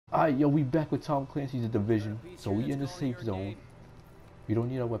Alright, yo, we back with Tom Clancy's The Division. So we in the safe zone. We don't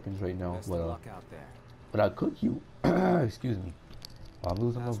need our weapons right now, but I could use. Excuse me, I'm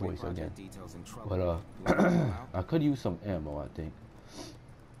losing my voice again. But I could use some ammo. I think.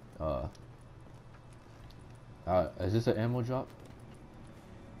 Is this an ammo drop?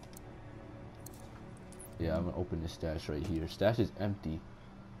 Yeah, I'm gonna open the stash right here. Stash is empty,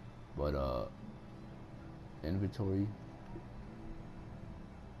 but inventory.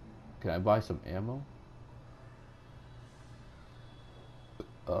 Can I buy some ammo?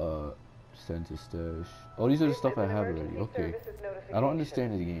 Send to stash. Oh, these are the stuff I have already. Okay. I don't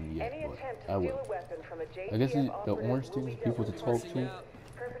understand the game yet, but I will. I guess the orange things are people to talk to.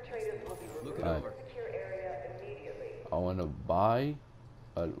 Alright. I want to buy.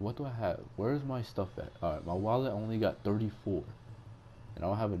 What do I have? Where's my stuff at? Alright, my wallet only got 34. And I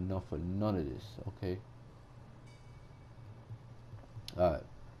don't have enough for none of this. Okay. Alright.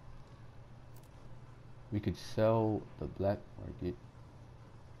 We could sell the black market.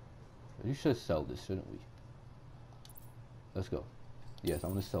 You should sell this, shouldn't we? Let's go. Yes,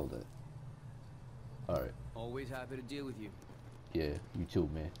 I'm gonna sell that. Alright. Always happy to deal with you. Yeah, you too,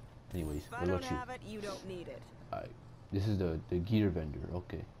 man. Anyways, what about you? If I don't have it, you don't need it. Alright. This is the gear vendor.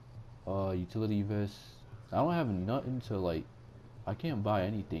 Okay. Utility vest. I don't have nothing to like. I can't buy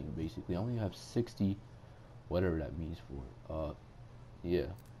anything basically. I only have 60, whatever that means for. Yeah.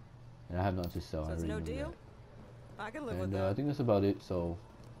 And I have nothing to sell. So it's no deal. I can live with that. I think that's about it. So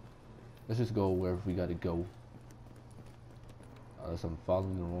let's just go wherever we gotta go. Unless I'm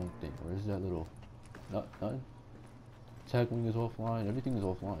following the wrong thing. Where's that little? Nothing. Tag wing is offline. Everything is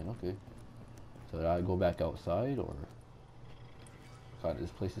offline. Okay. So did I go back outside or? God,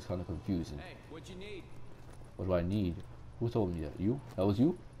 this place is kind of confusing. Hey, what you need? What do I need? Who told me that? You? That was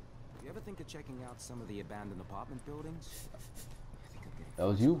you? You ever think of checking out some of the abandoned apartment buildings? That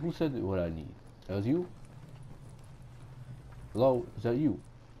was you? Who said what I need? That was you? Hello? Is that you?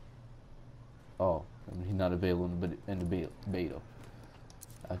 Oh, he's not available in the beta.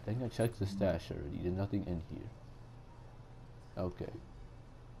 I think I checked the stash already. There's nothing in here. Okay.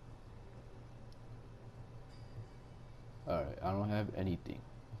 Alright, I don't have anything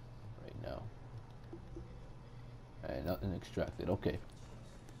right now. Alright, nothing extracted. Okay.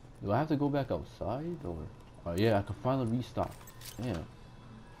 Do I have to go back outside or? Oh yeah, I can finally restock. Damn.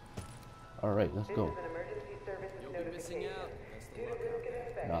 Alright, let's go. You'll be missing out.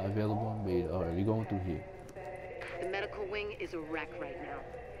 Not available on beta. Alright, we going through here. The medical wing is a wreck right now.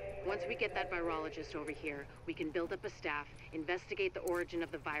 Once we get that virologist over here, we can build up a staff, investigate the origin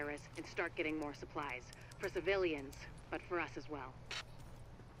of the virus, and start getting more supplies. For civilians, but for us as well.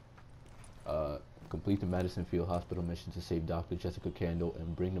 Complete the Madison Field Hospital mission to save Dr. Jessica Candle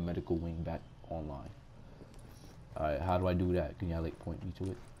and bring the medical wing back online. Alright, how do I do that? Can y'all like point me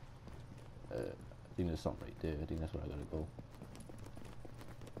to it? I think there's something right there. I think that's where I gotta go.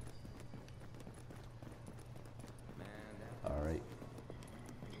 Alright.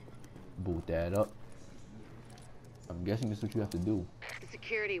 Boot that up. I'm guessing this is what you have to do. The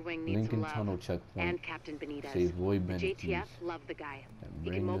security wing needs Lincoln love. Tunnel checkpoint. And Captain Benitez. Save Roy The Benitez. JTF love the guy. He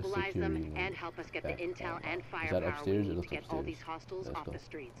can mobilize them and help us get the intel and firepower we need to get all these hostiles off the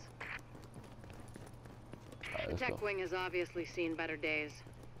streets. The tech wing has obviously seen better days.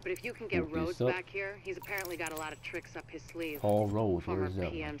 But if you can get Rhodes back here, he's apparently got a lot of tricks up his sleeve. Paul Rhodes, where former is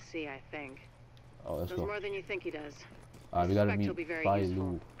that PMC, I think. Oh, let's Does go. more than you think he does. We gotta meet Bai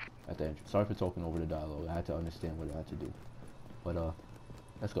Lu at the entrance. Sorry for talking over the dialogue. I had to understand what I had to do. But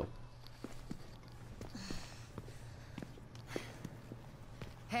let's go.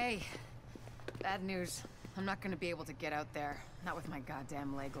 Hey, bad news. I'm not gonna be able to get out there. Not with my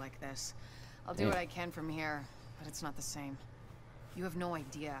goddamn leg like this. I'll do what I can from here, but it's not the same. You have no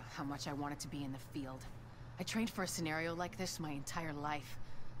idea how much I wanted to be in the field. I trained for a scenario like this my entire life,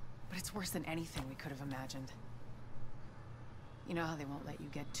 but it's worse than anything we could have imagined. You know how they won't let you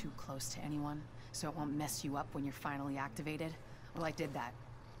get too close to anyone, so it won't mess you up when you're finally activated? Well, I did that,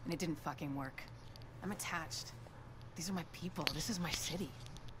 and it didn't fucking work. I'm attached. These are my people. This is my city.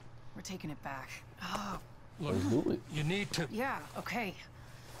 We're taking it back. Oh. Let's do it. You need to... Yeah, okay.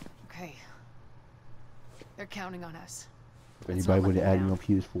 Okay. They're counting on us. If anybody would have added me on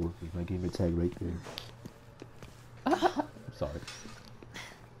PS4, my gamer tag right there. I'm sorry.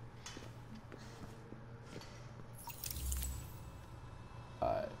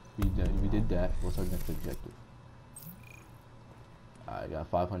 Alright, we did that. What's our next objective? I got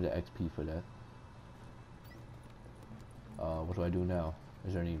 500 XP for that. What do I do now?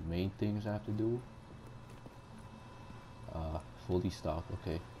 Is there any main things I have to do? Fully stocked,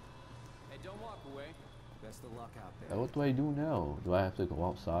 okay. Hey, don't walk away. Best of luck out Now, there. what do I do now? Do I have to go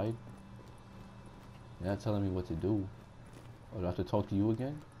outside? You're not telling me what to do. Oh, do I have to talk to you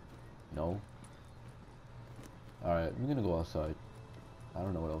again? No. Alright, I'm gonna go outside. I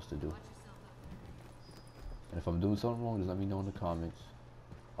don't know what else to do. And if I'm doing something wrong, just let me know in the comments.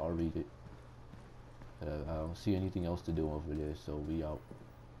 I'll read it. I don't see anything else to do over there, so we out.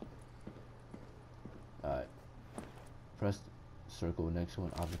 Alright. Press circle next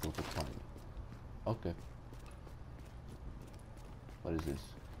one, obstacle for climbing. Okay. What is this?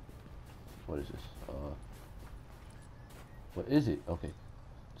 What is this? What is it? Okay.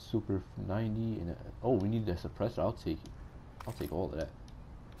 Super 90 and oh, we need that suppressor. I'll take it. I'll take all of that.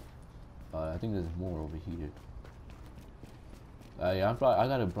 I think there's more over here. Yeah, I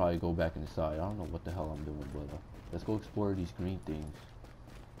gotta probably go back inside. I don't know what the hell I'm doing, but let's go explore these green things.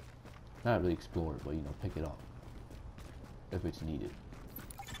 Not really explore it, but you know, pick it up if it's needed.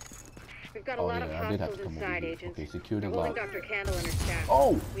 We've got a lot of hostiles inside, agents. Okay, secure the They're holding lock. Dr. Candle and her staff.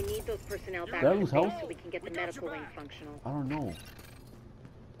 Oh! We need those personnel back That to was base help? so we can get the medical wing functional. I don't know.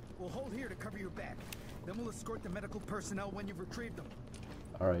 We'll hold here to cover your back. Then we'll escort the medical personnel when you've retrieved them.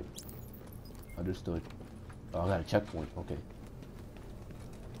 Alright. Understood. Oh, I got a checkpoint. Okay.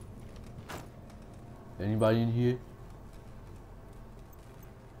 Anybody in here?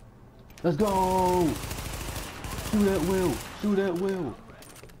 Let's go! Shoot that wheel! Shoot that wheel!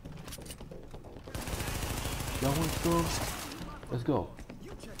 Y'all want some? Let's go.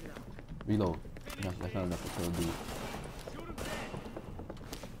 Reload. No, that's not enough to kill a dude.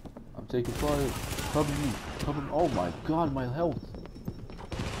 I'm taking fire. Cover me. Cover me. Oh my god, my health.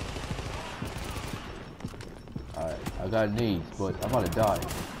 Alright, I got nades, but I'm about to die.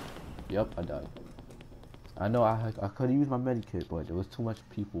 Yep, I died. I know I could have used my medikit, but there was too much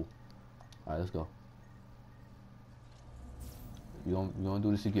people. Alright, let's go. We gonna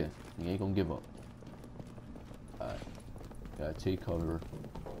do this again. We ain't gonna give up. Alright. Gotta take cover.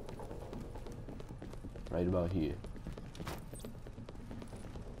 Right about here.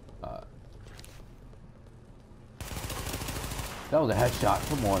 That was a headshot.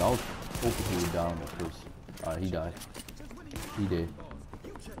 Come on, I was hoping he would die on the first. Alright, he died. He did.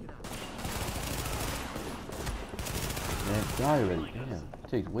 Man, die already. Damn. It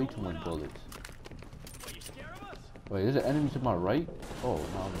takes way too many bullets. Wait, there's an enemy to my right? Oh,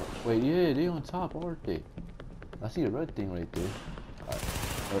 no. Wait, yeah, they on top, aren't they? I see the red thing right there. Alright.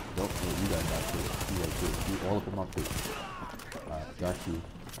 Oh, no, you got that too. You got too. You all up in my face. Alright, got you.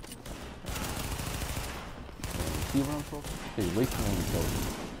 See what I'm talking? Hey, way too many kills.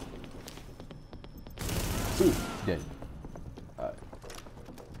 Ooh, dead. Alright.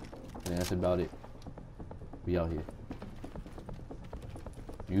 And that's about it. We out here.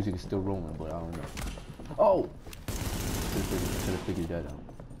 Music is still rolling, but I don't know. Oh! Should have figured that out.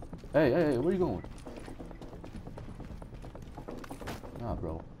 Hey, hey, hey, where you going? Nah,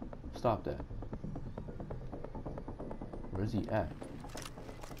 bro. Stop that. Where's he at?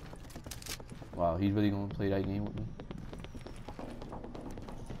 Wow, he's really gonna play that game with me?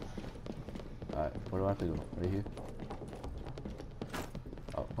 Alright, where do I have to go? Right here?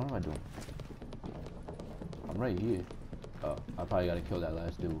 Oh, what am I doing? I'm right here. Oh, I probably gotta kill that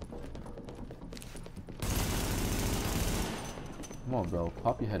last dude. Come on, bro.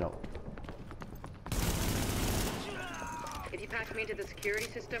 Pop your head out. If you patch me into the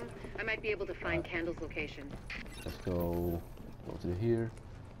security system, I might be able to find Candle's location. Let's go to here.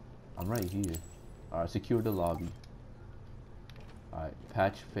 I'm right here. Alright, secure the lobby. Alright,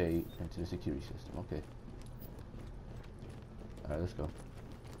 patch Faye into the security system. Okay. Alright, let's go.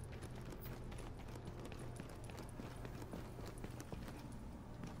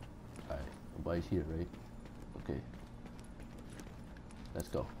 Alright, nobody's here, right? Okay. Let's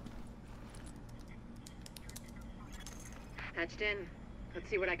go. Patched in. Let's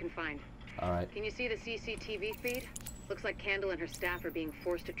see what I can find. Alright. Can you see the CCTV feed? Looks like Candle and her staff are being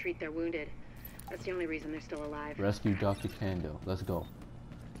forced to treat their wounded. That's the only reason they're still alive. Rescue Dr. Candle. Let's go.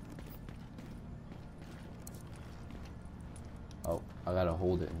 Oh, I gotta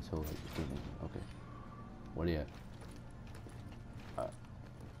hold it until like okay. Where are you at? Alright.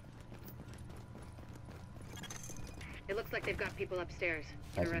 It looks like they've got people upstairs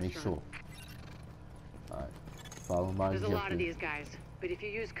in a Have to make restaurant. sure. Alright. Follow my There's a lot of objective. these guys, but if you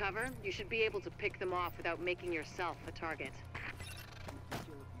use cover, you should be able to pick them off without making yourself a target.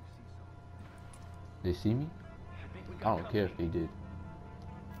 They see me? I don't care if they did.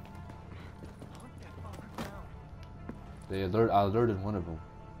 I alerted one of them.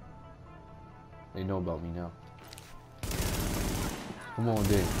 They know about me now. Come on,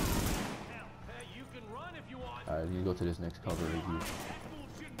 then. Alright, you go to this next cover right here.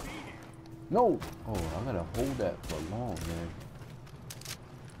 No! Oh, I gotta hold that for long, man.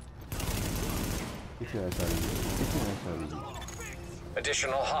 Get your ass out of here. Get your ass out of here.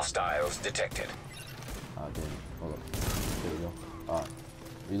 Additional hostiles detected. Ah, damn it. Hold up. There we go. Alright.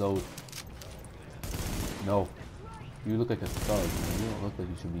 Reload. No. You look like a thug, man. You don't look like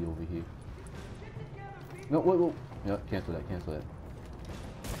you should be over here. No, wait. Yeah, cancel that, cancel that.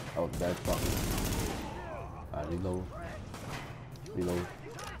 Oh, bad spot. Alright, reload. Reload.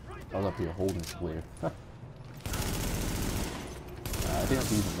 I was up here holding square. I think I'm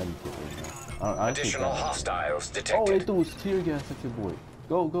using medikit right now. Additional hostiles detected. Oh, they threw tear gas at your boy.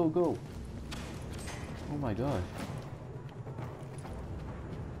 Go, go, go. Oh my gosh.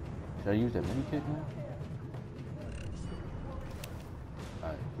 Should I use that medikit now?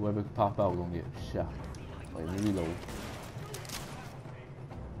 Alright, whoever pop out gonna get shot. Wait, let me reload.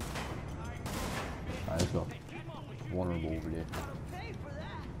 Alright, let's go. Vulnerable over there.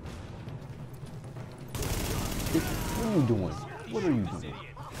 What are you doing? What are you doing?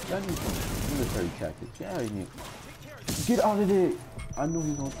 That needs some military tactics. Get out of here. Get out of there! I knew he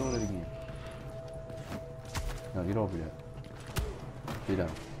was gonna throw that again. Now get over there. Get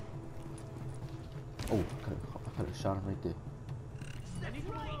down. Oh, I could have shot him right there.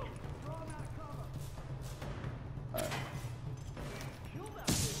 Alright.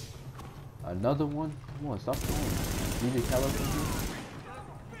 Another one? Come on, stop throwing. Need a caliber?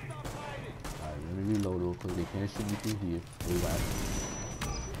 Alright, let me reload real quick. They can't shoot me through here. Relax.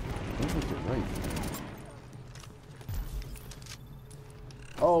 Don't put it right.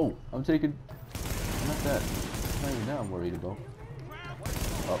 Oh, I'm taking. Not that. Not even that I'm worried about.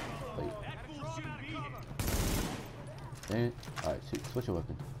 Oh, wait. And alright, switch your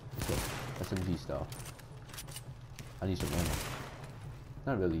weapon. Let's go. SMG style. I need some ammo.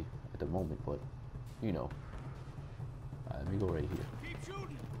 Not really at the moment, but you know. Alright, let me go right here.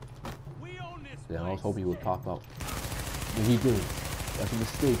 Yeah, I was hoping he would pop out. But he did. That's a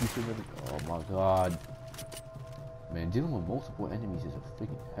mistake. You should never. Oh my god. Man, dealing with multiple enemies is a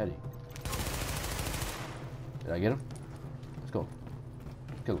freaking headache. Did I get him? Let's go.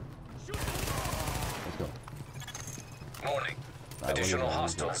 Kill him. Let's go. Warning. Additional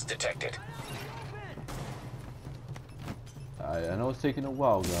hostiles detected. I know it's taking a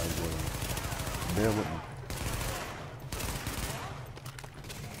while, guys, but bear with me.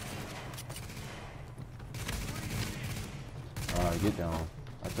 Alright, get down.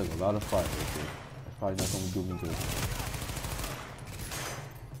 I took a lot of fire right there. That's probably not gonna do me good.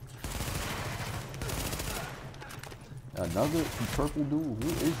 Another purple dude? Who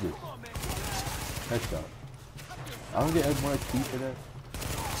is this? Headshot. I don't get as much XP for that.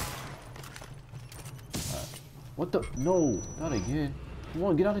 Alright. What the? No! Not again. Come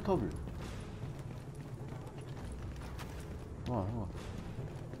on, get out of cover. Come on, come on.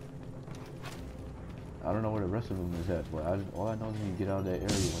 I don't know where the rest of them is at, but all I know is you can get out of that area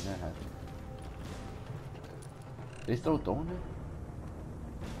when that happens. They still throwing it?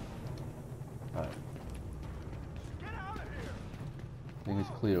 Alright. I think it's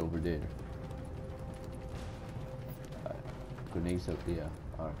clear over there. Alright. Grenades up there.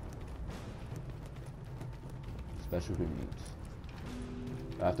 Alright. Special grenades.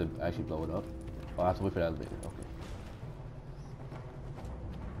 I have to actually blow it up. Oh, I have to wait for the elevator. Okay.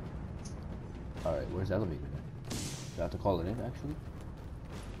 Alright, where's the elevator then? Do I have to call it in actually?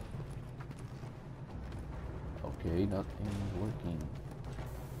 Okay, nothing's working.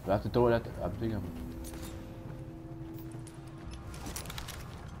 Do I have to throw it at the... I think I'm...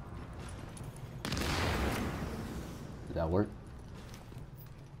 Did that work?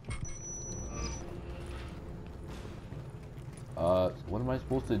 What am I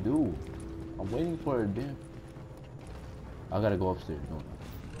supposed to do? I'm waiting for it, damn. I gotta go upstairs, no.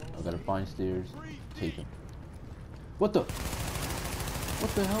 I gotta find stairs, take them. What the?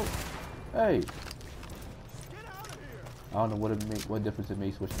 What the hell? Hey! I don't know what difference it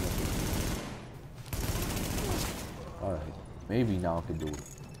makes switching up. Alright, maybe now I can do it.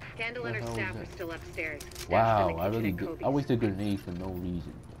 Scandal and her staff are still upstairs. Wow, I wasted grenades for no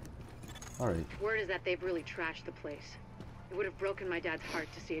reason. Alright. Word is that they've really trashed the place. It would have broken my dad's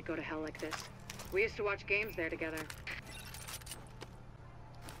heart to see it go to hell like this. We used to watch games there together.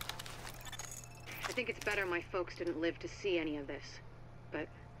 I think it's better my folks didn't live to see any of this. But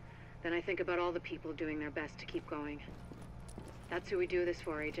then I think about all the people doing their best to keep going. That's who we do this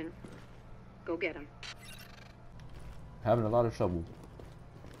for, Agent. Go get him. Having a lot of trouble.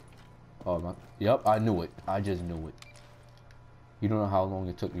 Oh my. Yep, I knew it. I just knew it. You don't know how long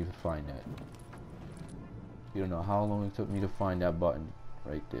it took me to find that. You don't know how long it took me to find that button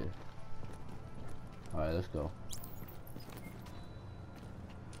right there. Alright, let's go.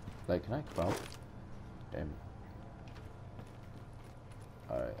 Like, can I crouch? Damn it.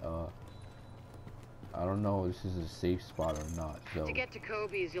 Alright, I don't know if this is a safe spot or not, so... To get to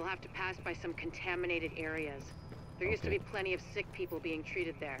Kobe's, you'll have to pass by some contaminated areas. There used to be plenty of sick people being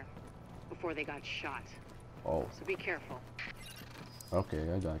treated there before they got shot. Oh. So be careful. Okay,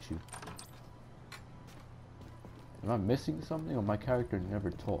 I got you. Am I missing something, or my character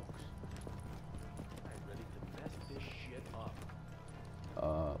never talks? I'm ready to mess this shit up.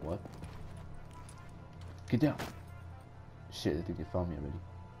 What? Get down! Shit, I think they found me already.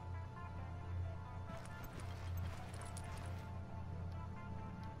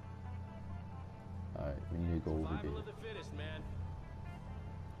 Alright, we need to go over there.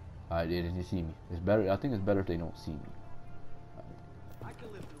 Alright, they didn't see me. It's better, I think it's better if they don't see me. I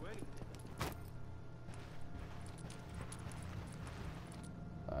can live through anything.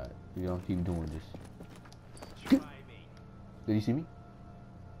 Alright, we gonna keep doing this. Did he see me?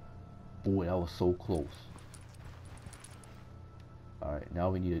 Boy, that was so close. Alright, now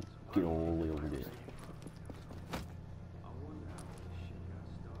we need to get all the way over there.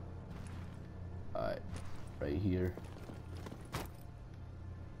 Alright, right here.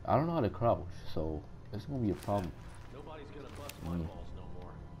 I don't know how to crouch, so it's gonna be a problem. Nobody's gonna bust my balls no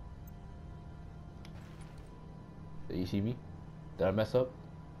more. Did you see me? Did I mess up?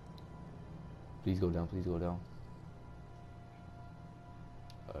 Please go down, please go down.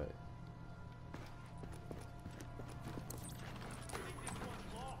 Alright.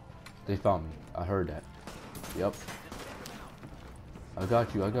 They found me. I heard that. Yep. I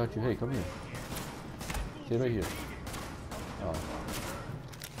got you, I got you. Hey, come here. Stay right here. Oh.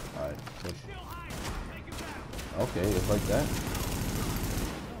 Alright, push. Okay, it's like that.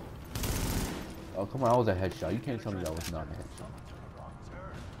 Oh, come on, that was a headshot. You can't tell me that was not a headshot.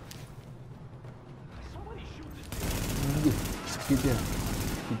 Get down.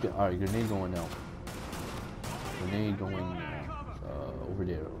 Get down. Alright, grenade going out. Grenade going over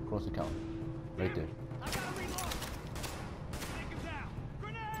there, across the counter. Right there.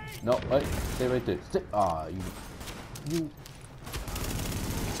 No, wait, stay right there. Stay. Ah, you.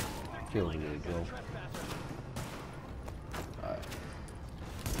 Kill me, bro. Alright.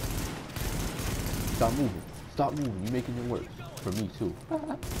 Stop moving. Stop moving. You're making it worse. For me, too.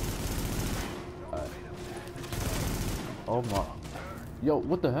 Alright. Oh my. Yo,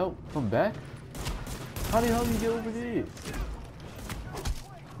 what the hell? From back? How the hell do you get over there?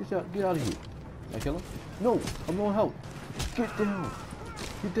 Get out of here. Can I kill him? No, I'm no help. Get down.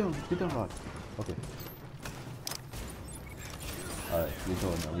 Get down, Rod. Okay. Alright, we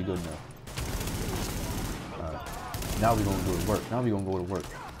good now, we good now. Alright. Now we gonna go to work. Now we gonna go to work.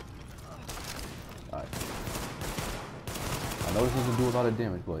 Alright. I know this doesn't do a lot of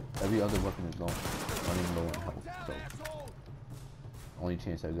damage, but every other weapon is running low on health, so only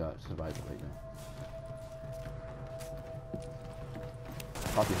chance I got surviving right now.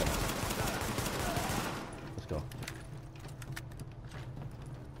 Pop your head. Let's go.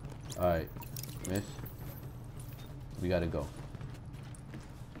 Alright, miss. We gotta go.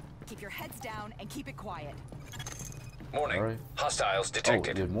 Keep your heads down and keep it quiet. Warning. Right. Hostiles Oh,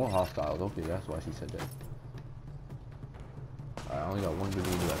 detected. there's more hostiles. Okay, that's why she said that. Alright, I only got one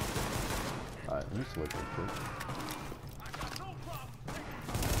grenade left. Alright, let me switch real quick.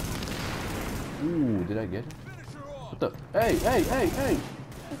 Ooh, did I get it? What the? Hey!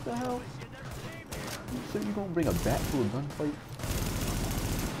 What the hell? You said you gonna bring a bat to a gunfight?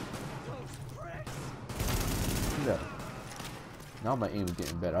 Look at that. Now my aim is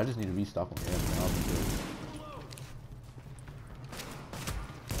getting better. I just need to restock on ammo and I'll be good.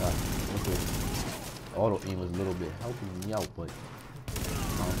 Okay. Auto aim was a little bit helping me out, but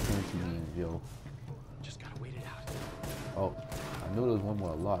I'm fancy games, yo. Just gotta wait it out. Oh, I knew there was one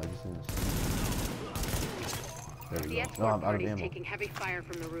more alive. Just didn't see. There we The go. No, escort I'm out of party's ammo. taking heavy fire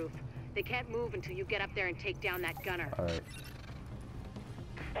from the roof. They can't move until you get up there and take down that gunner. Alright.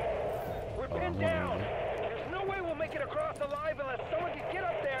 We're pinned down. There's no way we'll make it across alive unless someone can get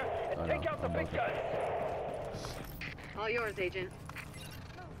up there and take out the big guns. All yours, Agent.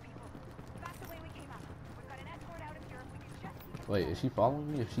 Wait, is she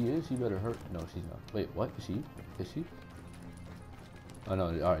following me? If she is, she better hurt. No, she's not. Wait, what? Is she? Is she? Oh no,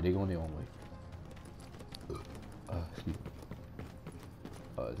 alright, they're going their own way. Excuse me.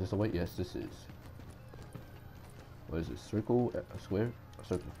 Is this a way? Yes, this is. What is this? Circle? A square? A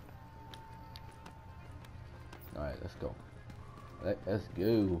circle. Alright, let's go. Let's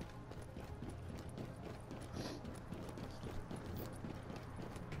go.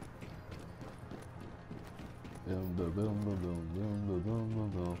 Boom, boom, boom, boom, boom, boom, boom, boom,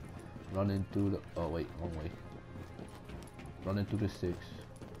 boom. Running through the. Oh, wait, wrong way. Running through the 6.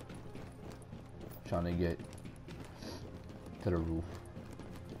 trying to get to the roof.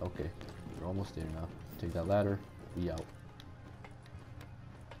 Okay, we're almost there now. Take that ladder. We out.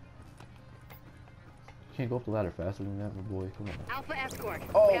 Can't go up the ladder faster than that, my boy. Come on. Alpha escort.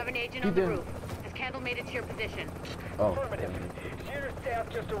 Oh, we have an agent on the roof. Has Candle made it to your position? Oh. Affirmative. Senior staff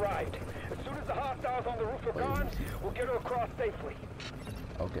just arrived. As soon as the hostiles on the roof are gone, we'll get her across safely.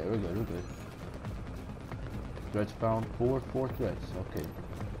 Okay, we're good, we're good. Threats found. Four threats. Okay.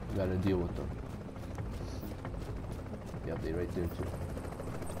 We gotta deal with them. Yep, they right there too.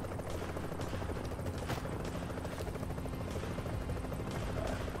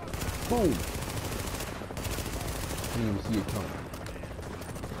 Boom! Didn't even see it coming.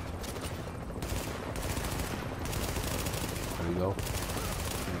 There we go.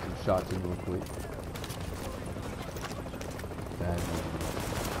 Get some shots in real quick. Bad man.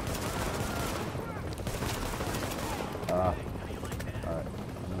 Alright.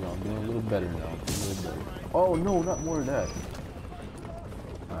 I'm doing a little better now. A little better. Oh no, not more of that.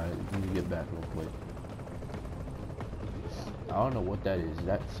 Alright, let me get back real quick. I don't know what that is. Is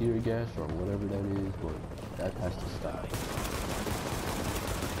that tear gas or whatever that is, but that has to stop.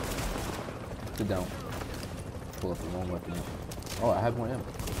 Sit down. Pull up the wrong weapon. Oh, I have one ammo.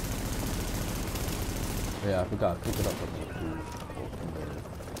 Yeah, I forgot. Pick it up from the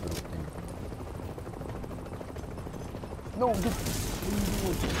little thing. No, get.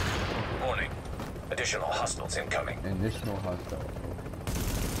 Warning. Additional hostiles incoming. Additional hostile.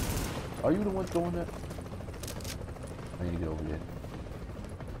 Are you the one throwing that? I need to get over there.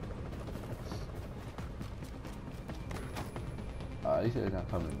 They said they're not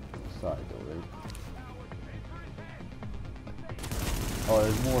coming from the side though, right? Oh,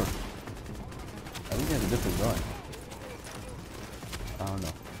 there's more. I think he has a different gun. I don't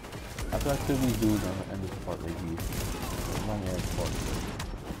know. After I kill these dudes, I'm gonna end this part right here. Long ass part.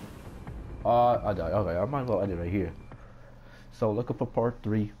 I died. Okay, I might as well end it right here. So looking for part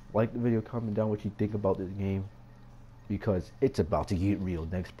 3. Like the video, comment down what you think about this game, because it's about to get real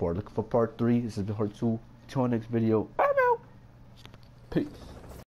next part. Looking for part 3. This is part 2. Till next video. I'm out. Peace.